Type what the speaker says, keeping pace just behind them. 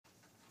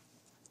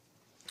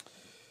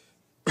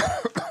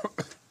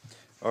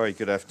All right,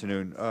 good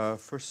afternoon.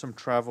 First, some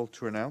travel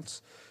to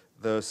announce.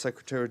 The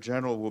Secretary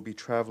General will be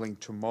traveling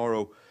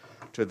tomorrow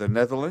to the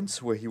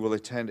Netherlands, where he will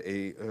attend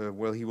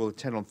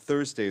on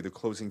Thursday the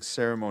closing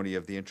ceremony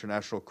of the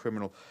International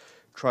Criminal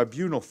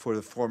Tribunal for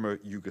the former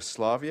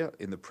Yugoslavia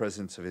in the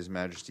presence of His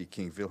Majesty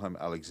King Wilhelm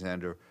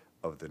Alexander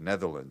of the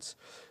Netherlands.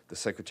 The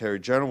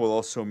Secretary General will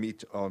also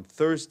meet on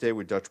Thursday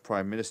with Dutch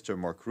Prime Minister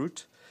Mark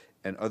Rutte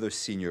and other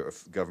senior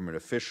government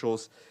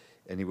officials,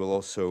 and he will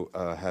also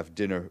have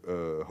dinner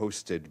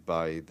hosted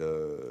by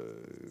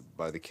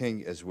the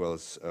King as well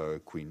as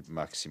Queen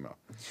Maxima.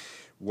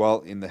 While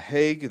in The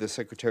Hague, the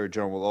Secretary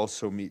General will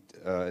also meet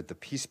at the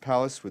Peace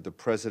Palace with the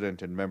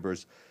President and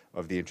members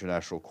of the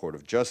International Court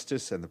of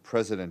Justice and the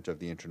President of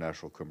the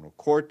International Criminal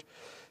Court.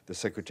 The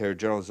Secretary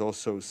General is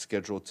also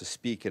scheduled to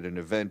speak at an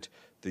event,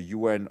 the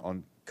UN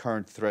on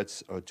current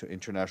threats to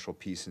international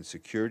peace and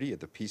security, at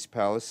the Peace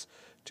Palace,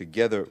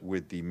 together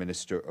with the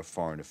Minister of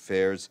Foreign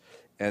Affairs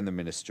and the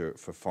Minister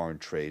for Foreign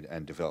Trade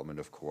and Development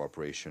of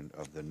Cooperation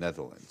of the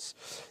Netherlands.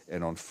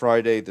 And on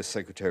Friday, the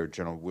Secretary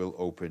General will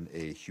open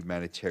a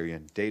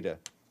humanitarian data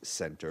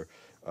center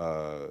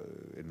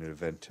in an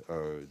event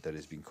that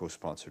is being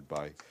co-sponsored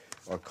by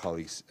our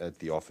colleagues at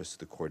the Office of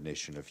the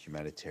Coordination of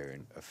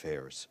Humanitarian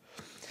Affairs.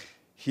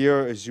 Here,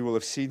 as you will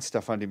have seen,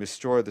 Stephane de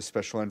Mistura, the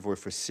Special Envoy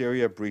for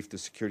Syria, briefed the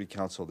Security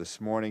Council this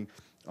morning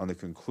on the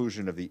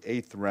conclusion of the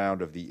 8th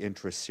round of the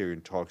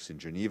intra-Syrian talks in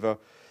Geneva.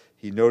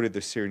 He noted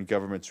the Syrian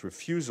government's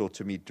refusal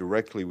to meet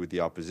directly with the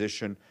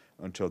opposition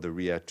until the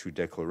Riyadh II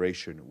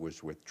declaration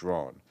was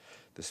withdrawn.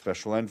 The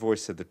Special Envoy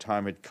said the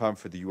time had come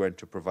for the UN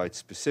to provide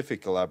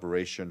specific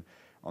elaboration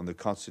on the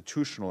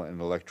constitutional and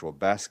electoral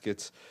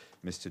baskets.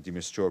 Mr. de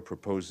Mistura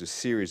proposed a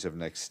series of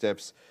next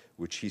steps,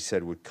 which he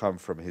said would come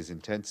from his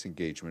intense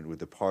engagement with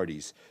the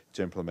parties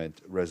to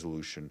implement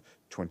Resolution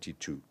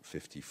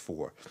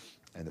 2254.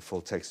 And the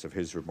full text of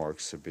his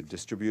remarks have been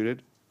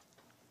distributed.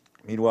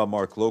 Meanwhile,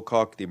 Mark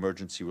Lowcock, the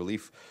Emergency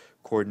Relief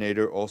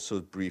Coordinator,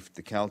 also briefed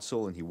the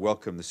Council, and he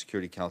welcomed the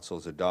Security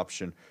Council's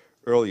adoption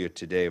earlier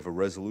today of a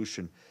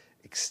resolution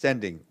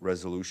extending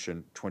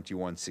Resolution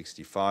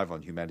 2165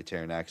 on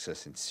humanitarian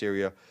access in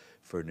Syria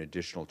for an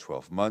additional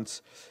 12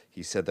 months.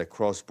 He said that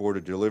cross-border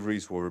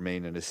deliveries will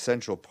remain an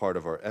essential part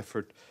of our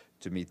effort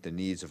to meet the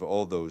needs of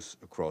all those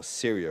across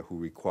Syria who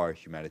require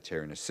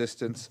humanitarian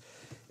assistance.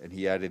 And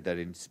he added that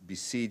in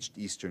besieged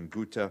eastern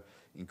Ghouta,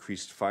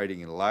 increased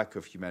fighting and lack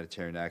of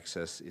humanitarian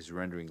access is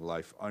rendering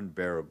life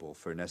unbearable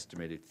for an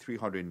estimated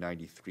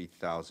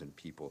 393,000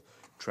 people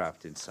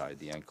trapped inside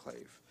the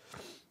enclave.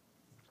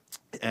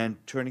 And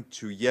turning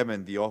to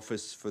Yemen, the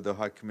Office for the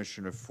High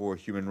Commissioner for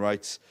Human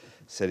Rights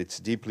said it's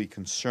deeply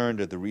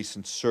concerned at the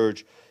recent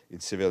surge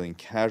in civilian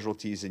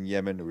casualties in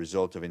Yemen, a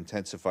result of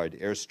intensified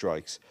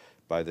airstrikes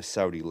by the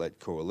Saudi-led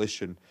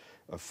coalition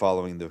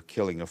following the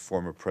killing of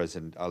former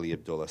President Ali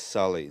Abdullah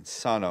Saleh in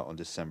Sana'a on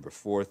December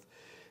 4th.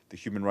 The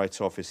Human Rights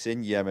Office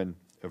in Yemen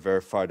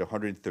verified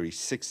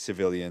 136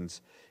 civilians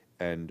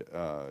and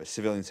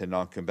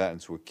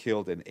non-combatants were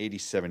killed and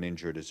 87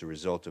 injured as a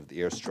result of the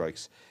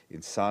airstrikes in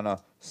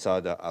Sana'a,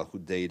 Sada,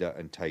 Al-Hudaydah,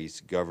 and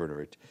Taiz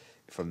Governorate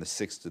from the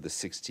 6th to the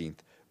 16th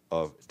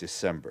of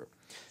December.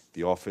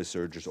 The office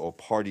urges all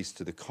parties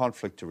to the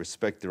conflict to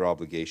respect their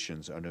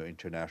obligations under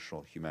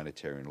international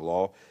humanitarian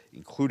law,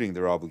 including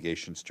their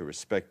obligations to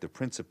respect the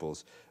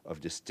principles of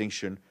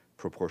distinction,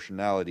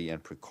 proportionality,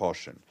 and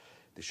precaution.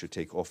 They should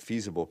take all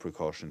feasible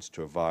precautions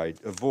to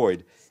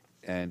avoid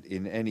and,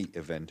 in any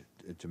event,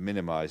 to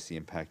minimize the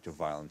impact of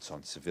violence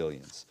on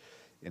civilians.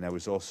 And I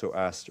was also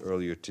asked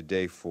earlier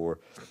today for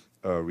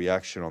a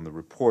reaction on the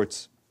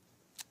reports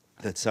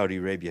that Saudi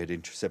Arabia had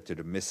intercepted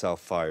a missile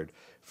fired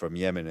from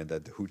Yemen and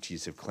that the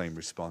Houthis have claimed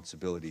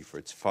responsibility for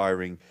its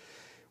firing.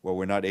 While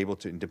we're not able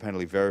to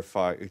independently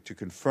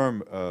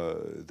confirm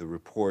the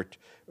report,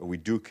 we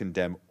do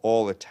condemn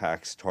all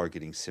attacks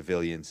targeting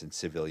civilians and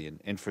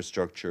civilian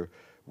infrastructure.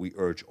 We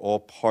urge all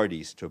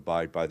parties to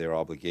abide by their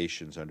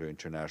obligations under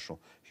international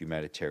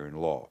humanitarian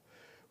law.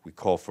 We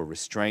call for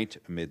restraint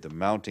amid the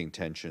mounting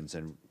tensions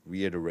and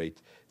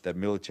reiterate that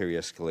military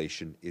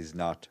escalation is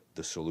not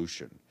the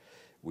solution.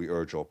 We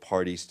urge all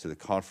parties to the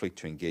conflict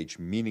to engage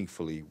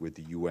meaningfully with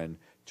the UN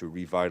to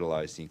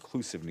revitalize the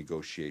inclusive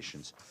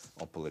negotiations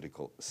on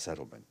political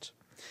settlement.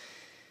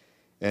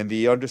 And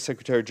the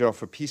Undersecretary General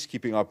for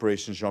Peacekeeping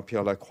Operations,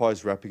 Jean-Pierre Lacroix,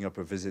 is wrapping up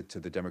a visit to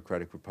the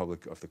Democratic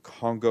Republic of the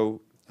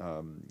Congo.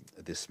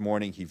 This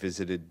morning, he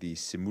visited the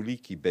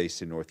Simuliki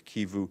base in North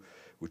Kivu,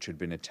 which had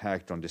been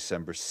attacked on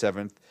December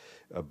 7th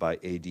by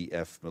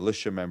ADF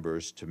militia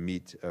members.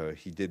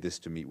 He did this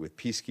to meet with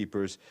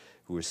peacekeepers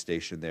who were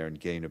stationed there and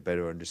gain a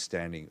better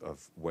understanding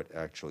of what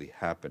actually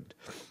happened.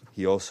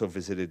 He also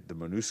visited the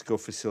MONUSCO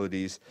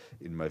facilities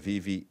in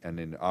Mavivi and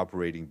an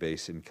operating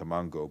base in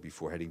Kamango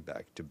before heading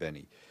back to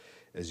Beni.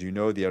 As you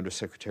know, the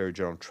Undersecretary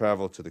General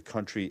traveled to the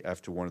country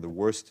after one of the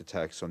worst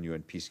attacks on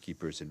UN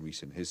peacekeepers in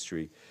recent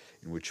history,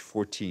 in which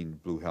 14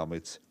 blue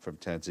helmets from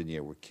Tanzania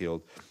were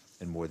killed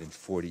and more than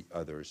 40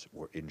 others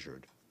were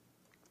injured.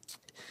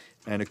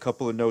 And a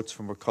couple of notes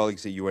from our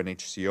colleagues at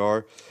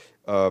UNHCR.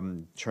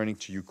 Turning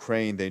to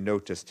Ukraine, they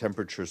note as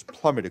temperatures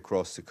plummet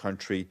across the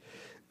country,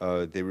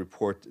 they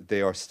report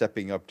they are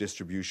stepping up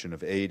distribution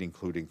of aid,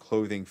 including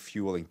clothing,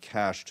 fuel, and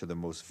cash to the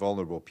most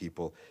vulnerable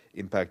people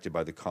impacted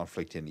by the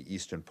conflict in the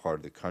eastern part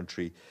of the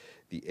country.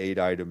 The aid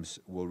items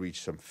will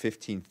reach some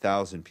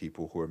 15,000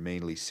 people who are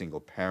mainly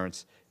single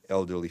parents,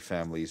 elderly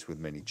families with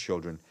many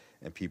children,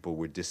 and people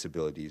with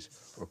disabilities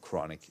or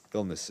chronic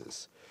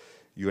illnesses.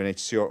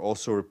 UNHCR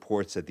also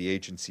reports that the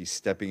agency is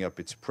stepping up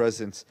its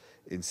presence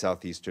in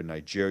southeastern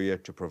Nigeria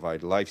to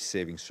provide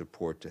life-saving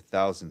support to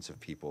thousands of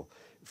people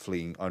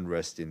fleeing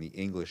unrest in the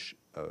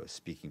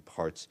English-speaking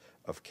parts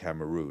of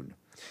Cameroon.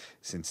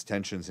 Since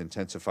tensions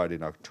intensified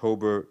in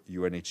October,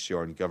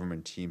 UNHCR and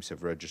government teams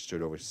have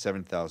registered over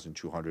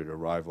 7,200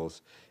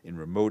 arrivals in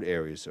remote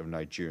areas of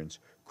Nigerians'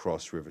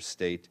 Cross River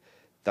State.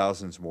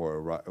 Thousands more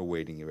are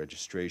awaiting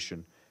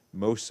registration.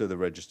 Most of the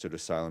registered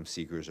asylum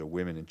seekers are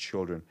women and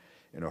children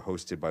and are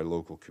hosted by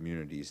local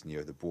communities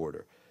near the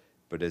border.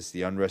 But as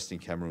the unrest in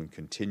Cameroon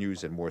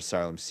continues and more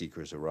asylum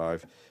seekers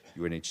arrive,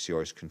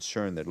 UNHCR is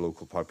concerned that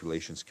local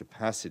population's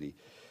capacity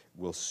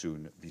will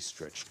soon be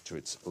stretched to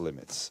its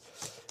limits.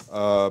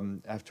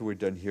 After we're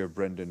done here,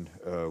 Brendan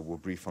will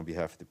brief on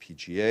behalf of the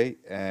PGA.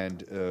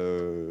 And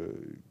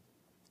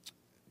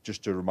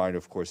just a reminder,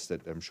 of course,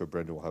 that I'm sure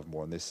Brendan will have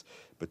more on this,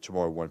 but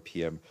tomorrow, 1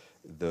 p.m.,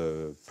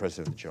 the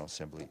President of the General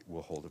Assembly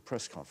will hold a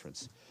press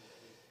conference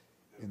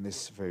in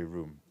this very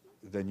room.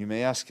 Then you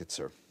may ask it,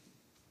 sir.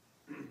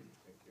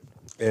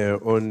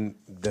 On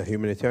the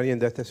humanitarian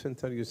data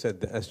center, you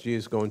said the SG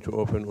is going to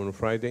open on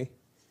Friday?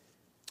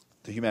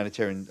 The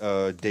humanitarian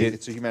data,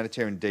 it's a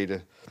humanitarian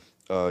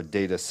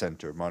data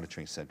center,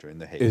 monitoring center in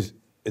The Hague. Is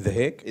The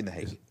Hague? In The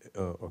Hague.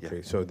 Oh, okay.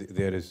 Yeah. So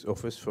there is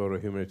office for a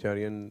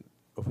humanitarian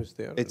office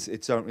there? It's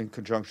in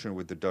conjunction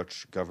with the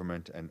Dutch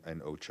government and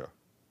OCHA.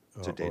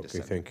 It's a data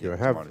center. Thank you.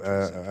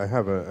 Yeah, I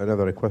have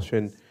another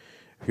question,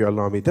 if you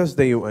allow me. Does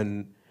the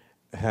UN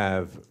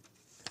have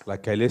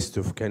like a list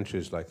of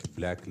countries, like a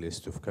black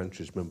list of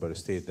countries, member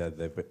states that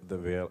they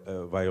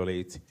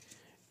violate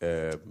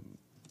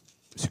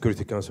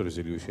Security Council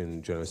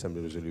resolution, General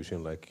Assembly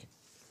resolution, like?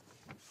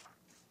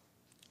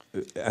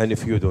 And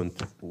if you don't,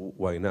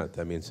 why not?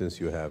 I mean, since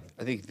you have.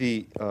 I think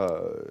the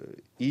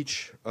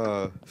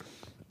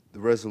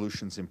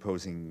resolutions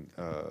imposing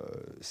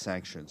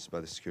sanctions by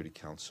the Security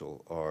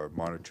Council are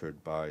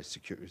monitored by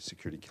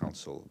Security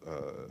Council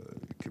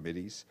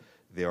committees.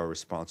 They are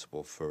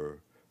responsible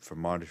for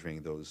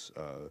monitoring those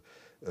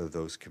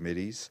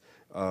committees.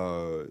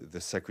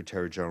 The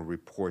Secretary General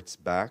reports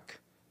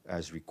back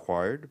as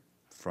required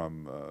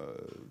from,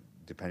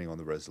 depending on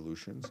the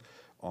resolutions,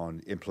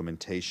 on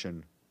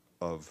implementation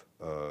of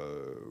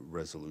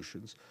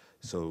resolutions.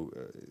 So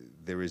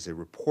there is a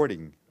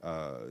reporting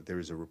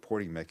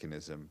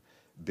mechanism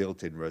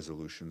built in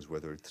resolutions,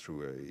 whether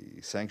through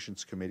a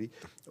sanctions committee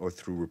or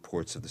through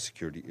reports of the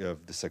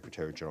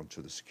Secretary General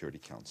to the Security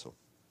Council.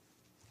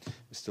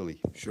 Mr.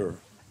 Lee. Sure.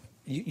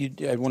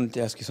 I wanted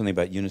to ask you something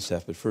about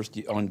UNICEF, but first,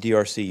 on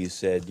DRC, you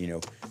said, the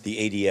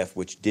ADF,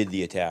 which did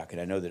the attack,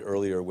 and I know that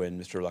earlier when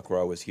Mr.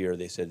 Lacroix was here,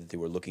 they said that they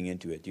were looking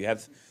into it. Do you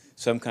have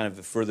some kind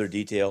of further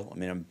detail? I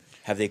mean,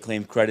 have they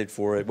claimed credit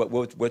for it?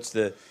 What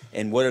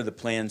are the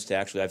plans to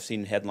actually? I've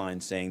seen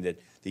headlines saying that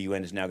the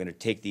UN is now going to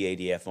take the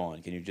ADF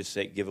on. Can you just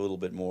give a little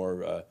bit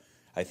more?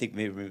 I think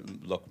maybe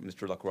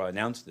Mr. Lacroix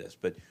announced this,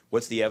 but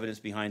what's the evidence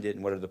behind it,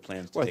 and what are the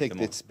plans to take them on? I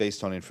think it's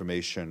based on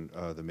information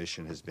the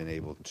mission has been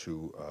able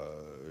to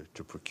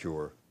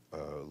procure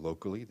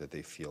locally, that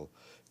they feel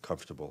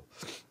comfortable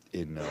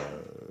in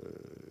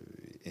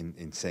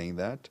saying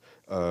that,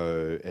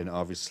 and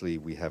obviously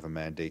we have a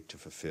mandate to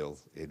fulfill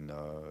in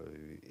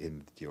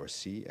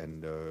DRC,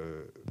 and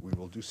we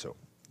will do so.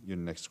 Your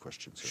next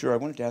question, sir. Sure. I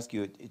wanted to ask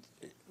you. It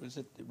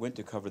went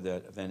to cover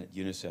that event at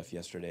UNICEF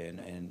yesterday,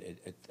 and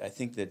I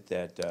think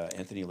that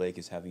Anthony Lake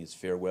is having his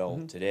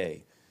farewell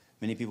today.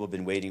 Many people have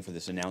been waiting for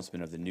this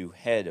announcement of the new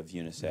head of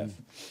UNICEF.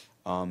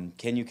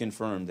 Can you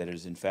confirm that it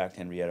is in fact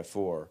Henrietta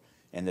Fore,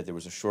 and that there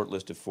was a short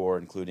list of 4,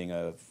 including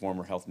a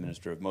former health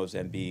minister of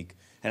Mozambique?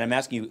 And I'm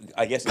asking you,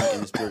 I guess, in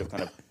the spirit of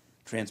kind of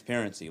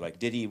transparency, like,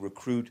 did he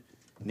recruit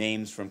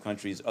names from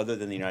countries other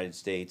than the United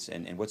States,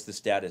 and what's the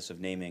status of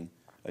naming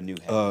a new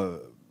head?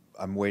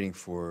 I'm waiting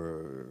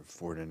for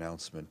an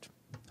announcement,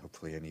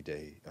 hopefully any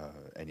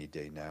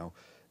day now.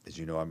 As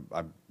you know,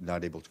 I'm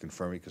not able to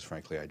confirm it because,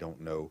 frankly, I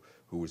don't know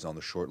who is on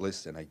the short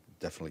list, and I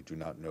definitely do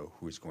not know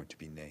who is going to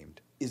be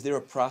named. Is there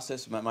a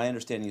process? My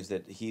understanding is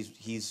that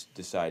he's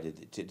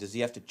decided. Does he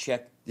have to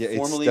check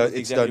formally Yeah, with the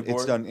executive board?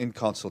 It's done in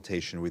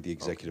consultation with the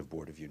executive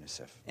board of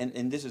UNICEF.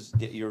 And this is,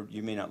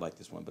 you may not like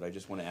this one, but I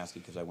just want to ask it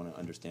because I want to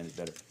understand it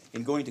better.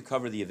 In going to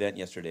cover the event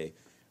yesterday,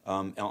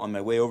 on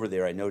my way over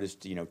there, I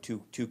noticed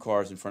two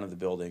cars in front of the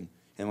building,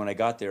 and when I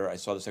got there, I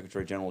saw the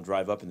Secretary General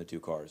drive up in the 2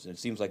 cars, and it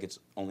seems like it's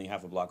only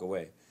half a block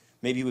away.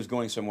 Maybe he was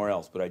going somewhere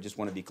else, but I just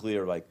want to be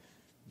clear, like,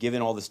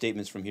 given all the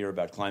statements from here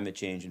about climate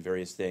change and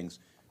various things,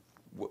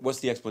 what's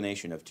the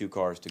explanation of 2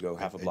 cars to go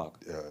half a block?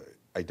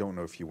 I don't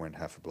know if he went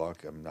half a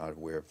block. I'm not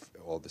aware of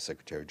all the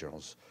Secretary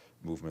General's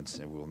movements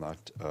and we will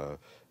not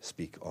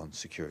speak on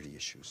security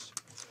issues.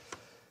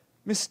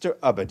 Mr.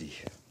 Abadi.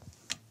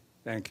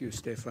 Thank you,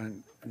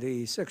 Stephane.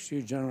 The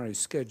Secretary General is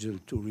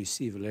scheduled to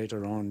receive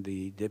later on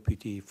the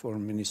Deputy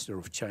Foreign Minister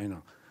of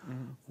China.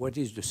 What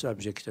is the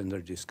subject under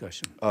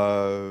discussion?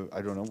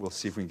 I don't know. We'll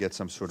see if we can get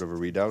some sort of a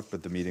readout,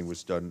 but the meeting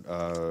was done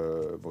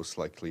most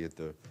likely at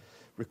the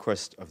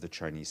request of the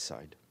Chinese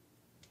side.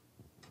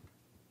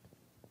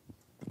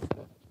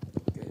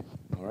 Okay.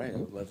 All right.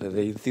 Well,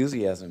 the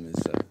enthusiasm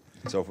is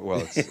So,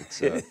 well,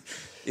 it's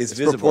is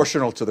visible.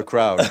 proportional to the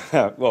crowd.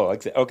 Well,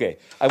 okay.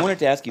 I wanted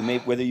to ask you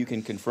whether you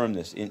can confirm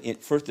this.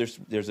 First,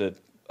 there's a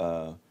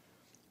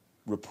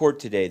report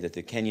today that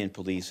the Kenyan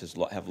police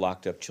have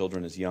locked up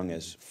children as young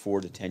as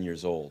 4 to 10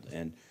 years old.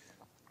 And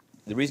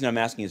the reason I'm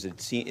asking is that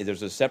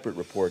there's a separate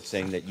report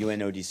saying that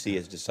UNODC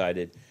has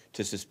decided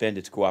to suspend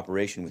its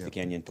cooperation with the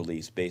Kenyan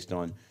police based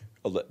on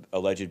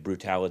alleged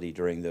brutality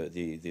during the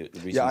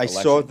recent Yeah,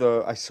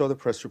 election. I saw the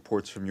press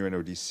reports from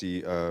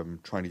UNODC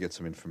trying to get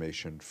some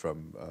information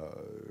from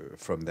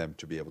them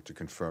to be able to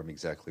confirm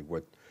exactly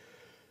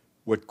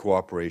what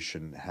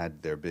cooperation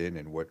had there been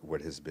and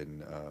what has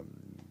been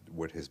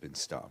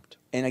stopped.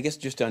 And I guess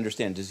just to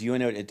understand, does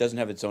UNO, it doesn't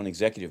have its own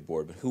executive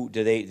board, but who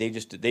do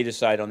they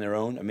decide on their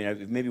own? I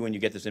mean, maybe when you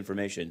get this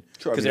information,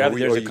 Sure, because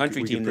there's a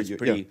country team that's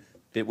pretty,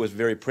 it was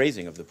very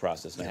praising of the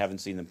process, and I haven't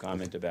seen them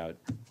comment about.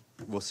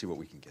 We'll see what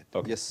we can get.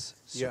 Okay. Yes.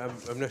 Yeah,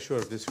 I'm not sure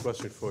if this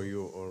question for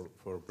you or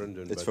for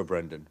Brendan. It's for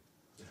Brendan.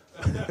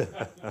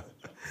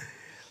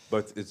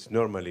 But it's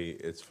normally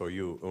for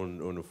you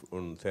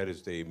on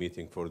Thursday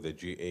meeting for the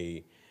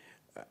GA.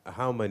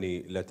 How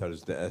many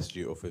letters the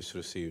SG office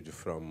received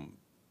from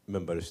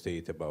member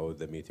state about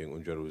the meeting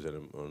on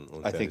Jerusalem on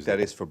Thursday? I think that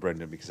is for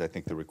Brendan because I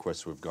think the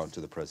requests have gone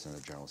to the President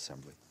of the General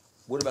Assembly.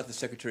 What about the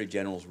Secretary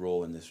General's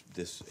role in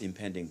this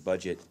impending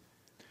budget?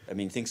 I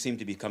mean, things seem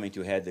to be coming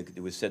to a head.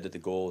 It was said that the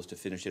goal is to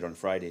finish it on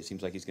Friday. It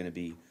seems like he's going to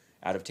be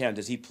out of town.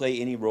 Does he play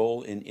any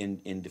role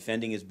in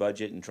defending his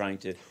budget and trying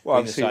to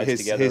bring the sides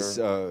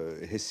together?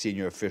 His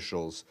senior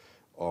officials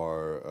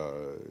are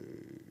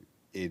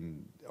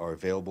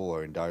available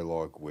or in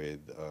dialogue with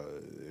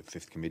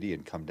Fifth Committee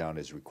and come down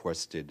as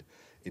requested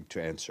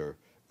to answer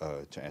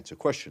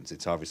questions.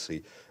 It's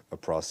obviously a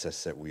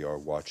process that we are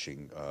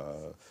watching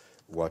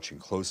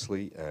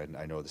closely, and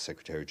I know the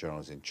Secretary General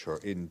is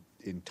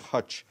in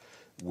touch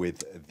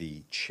with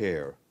the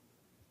chair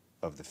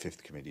of the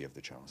Fifth Committee of the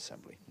General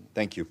Assembly.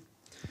 Thank you.